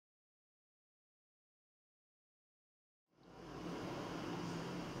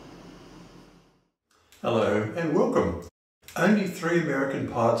Hello and welcome. Only 3 American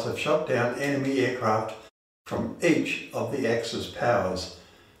pilots have shot down enemy aircraft from each of the Axis powers.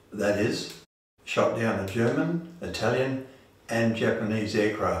 That is, shot down a German, Italian and Japanese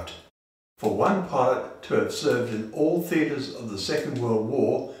aircraft. For one pilot to have served in all theatres of the Second World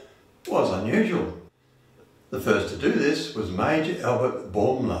War was unusual. The first to do this was Major Albert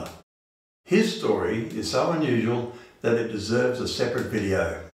Baumler. His story is so unusual that it deserves a separate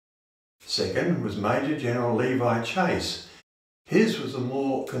video. Second was Major General Levi Chase. His was a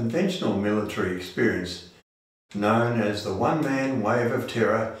more conventional military experience, known as the one-man wave of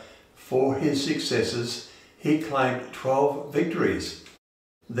terror. For his successes, he claimed 12 victories.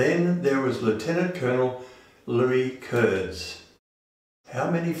 Then there was Lieutenant Colonel Louis Curdes.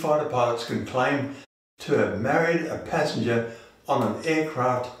 How many fighter pilots can claim to have married a passenger on an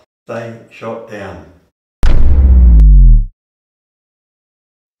aircraft they shot down?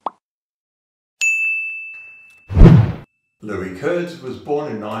 Louis Curdes was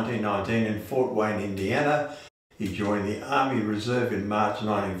born in 1919 in Fort Wayne, Indiana. He joined the Army Reserve in March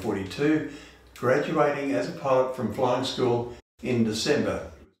 1942, graduating as a pilot from flying school in December.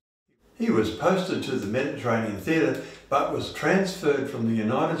 He was posted to the Mediterranean Theatre but was transferred from the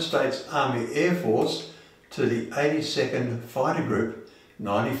United States Army Air Force to the 82nd Fighter Group,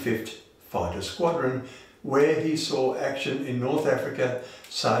 95th Fighter Squadron, where he saw action in North Africa,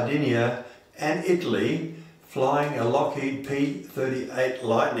 Sardinia and Italy, flying a Lockheed P-38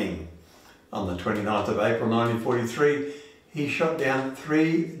 Lightning. On the 29th of April 1943, he shot down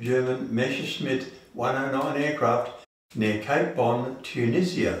 3 German Messerschmitt 109 aircraft near Cape Bon,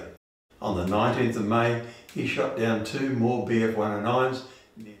 Tunisia. On the 19th of May, he shot down 2 more Bf-109s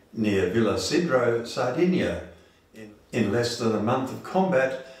near Villa Sidro, Sardinia. In less than a month of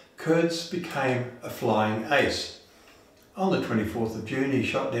combat, Curdes became a flying ace. On the 24th of June, he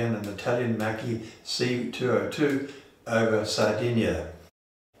shot down an Italian Macchi C-202 over Sardinia.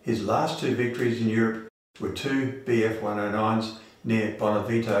 His last 2 victories in Europe were 2 Bf-109s near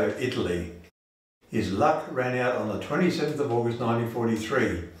Bonavito, Italy. His luck ran out on the 27th of August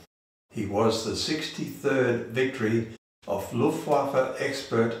 1943. He was the 63rd victory of Luftwaffe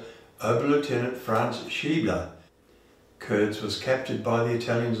expert Oberlieutenant Franz Schiebler. Curdes was captured by the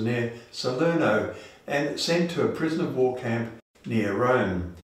Italians near Salerno and sent to a prisoner of war camp near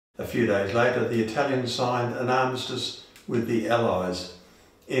Rome. A few days later, the Italians signed an armistice with the Allies.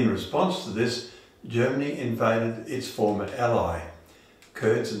 In response to this, Germany invaded its former ally.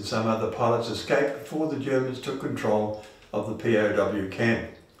 Curdes and some other pilots escaped before the Germans took control of the POW camp.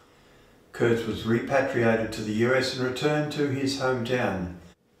 Curdes was repatriated to the US and returned to his hometown.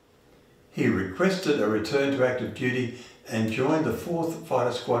 He requested a return to active duty and joined the 4th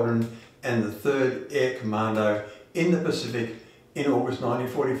Fighter Squadron and the 3rd Air Commando in the Pacific in August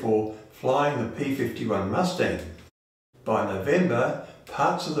 1944, flying the P-51 Mustang. By November,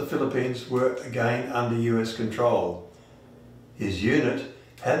 parts of the Philippines were again under US control. His unit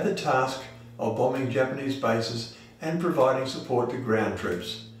had the task of bombing Japanese bases and providing support to ground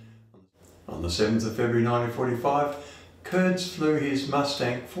troops. On the 7th of February 1945, Curdes flew his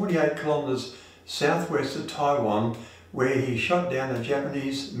Mustang 48 kilometers southwest of Taiwan, where he shot down a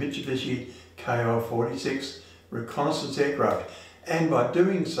Japanese Mitsubishi Ki-46 reconnaissance aircraft, and by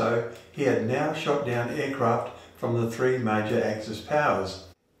doing so he had now shot down aircraft from the 3 major Axis powers.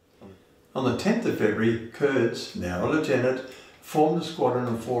 On the 10th of February, Curdes, now a lieutenant, formed a squadron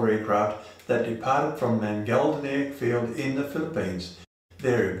of 4 aircraft that departed from Mangaldan Airfield in the Philippines.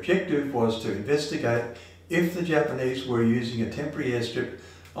 Their objective was to investigate if the Japanese were using a temporary airstrip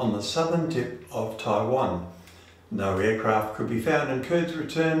on the southern tip of Taiwan. No aircraft could be found and Curdes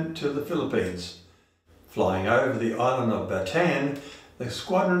returned to the Philippines. Flying over the island of Bataan, the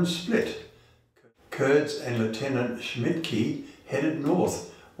squadron split. Curdes and Lieutenant Schmidtke headed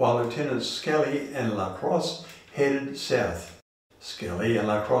north, while Lieutenants Skelly and Lacrosse headed south. Skelly and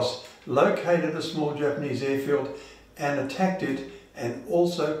Lacrosse located a small Japanese airfield and attacked it and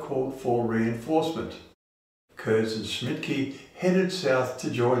also called for reinforcement. Curdes and Schmidtke headed south to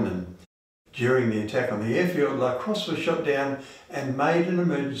join them. During the attack on the airfield, Lacrosse was shot down and made an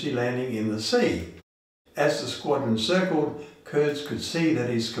emergency landing in the sea. As the squadron circled, Curdes could see that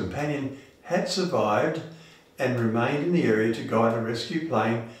his companion had survived and remained in the area to guide a rescue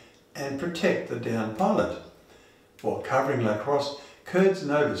plane and protect the downed pilot. While covering Lacrosse, Curdes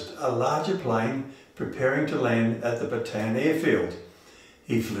noticed a larger plane preparing to land at the Bataan airfield.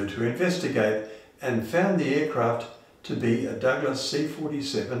 He flew to investigate and found the aircraft to be a Douglas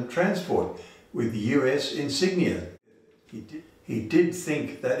C-47 transport with US insignia. He did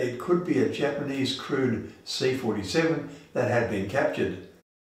think that it could be a Japanese crewed C-47 that had been captured.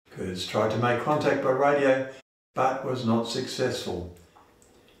 Curdes tried to make contact by radio but was not successful.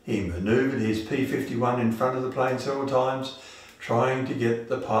 He manoeuvred his P-51 in front of the plane several times, trying to get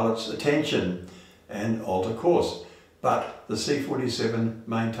the pilot's attention and alter course, but the C-47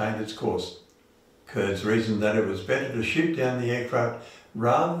 maintained its course. Curdes reasoned that it was better to shoot down the aircraft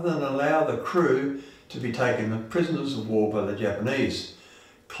rather than allow the crew to be taken prisoners of war by the Japanese.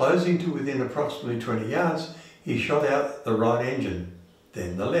 Closing to within approximately 20 yards, he shot out the right engine,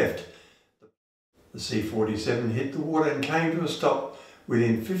 then the left. The C-47 hit the water and came to a stop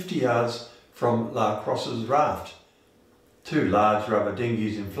within 50 yards from La Crosse's raft. 2 large rubber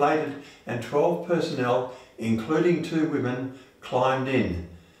dinghies inflated and 12 personnel, including 2 women, climbed in.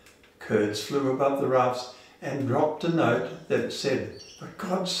 Curdes flew above the rafts and dropped a note that said, "For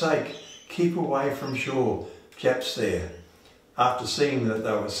God's sake, keep away from shore, Japs there." After seeing that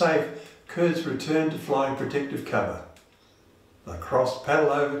they were safe, Curdes returned to flying protective cover. La Crosse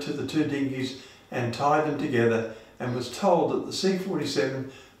paddled over to the 2 dinghies and tied them together, and was told that the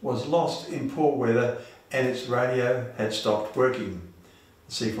C-47 was lost in poor weather and its radio had stopped working.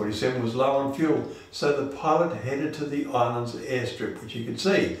 The C-47 was low on fuel, so the pilot headed to the island's airstrip, which you could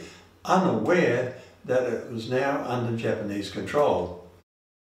see, unaware that it was now under Japanese control.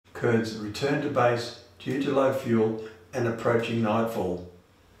 Curdes returned to base due to low fuel and approaching nightfall.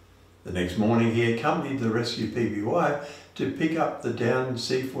 The next morning he accompanied the rescue PBY to pick up the downed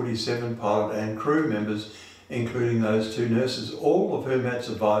C-47 pilot and crew members, including those 2 nurses, all of whom had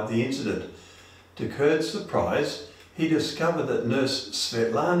survived the incident. To Curdes' surprise, he discovered that nurse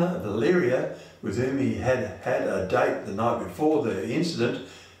Svetlana Valeria, with whom he had had a date the night before the incident,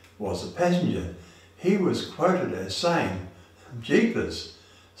 was a passenger. He was quoted as saying, "Jeepers,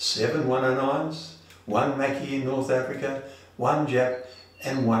 7 109s, 1 Mackie in North Africa, 1 Jap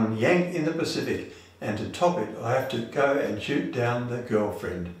and 1 Yank in the Pacific, and to top it I have to go and shoot down the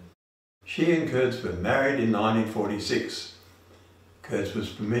girlfriend." She and Curdes were married in 1946. Curdes was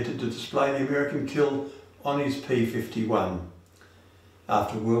permitted to display the American kill on his P-51.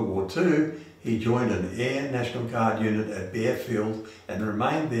 After World War II, he joined an Air National Guard unit at Bearfield and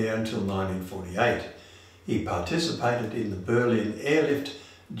remained there until 1948. He participated in the Berlin airlift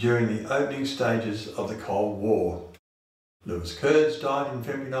during the opening stages of the Cold War. Louis Curdes died in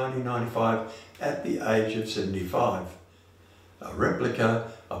February 1995 at the age of 75. A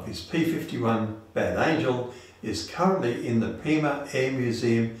replica of his P-51 Bad Angel is currently in the Pima Air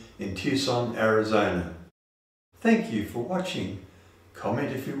Museum in Tucson, Arizona. Thank you for watching.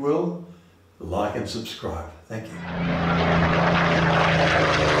 Comment if you will, like and subscribe. Thank you.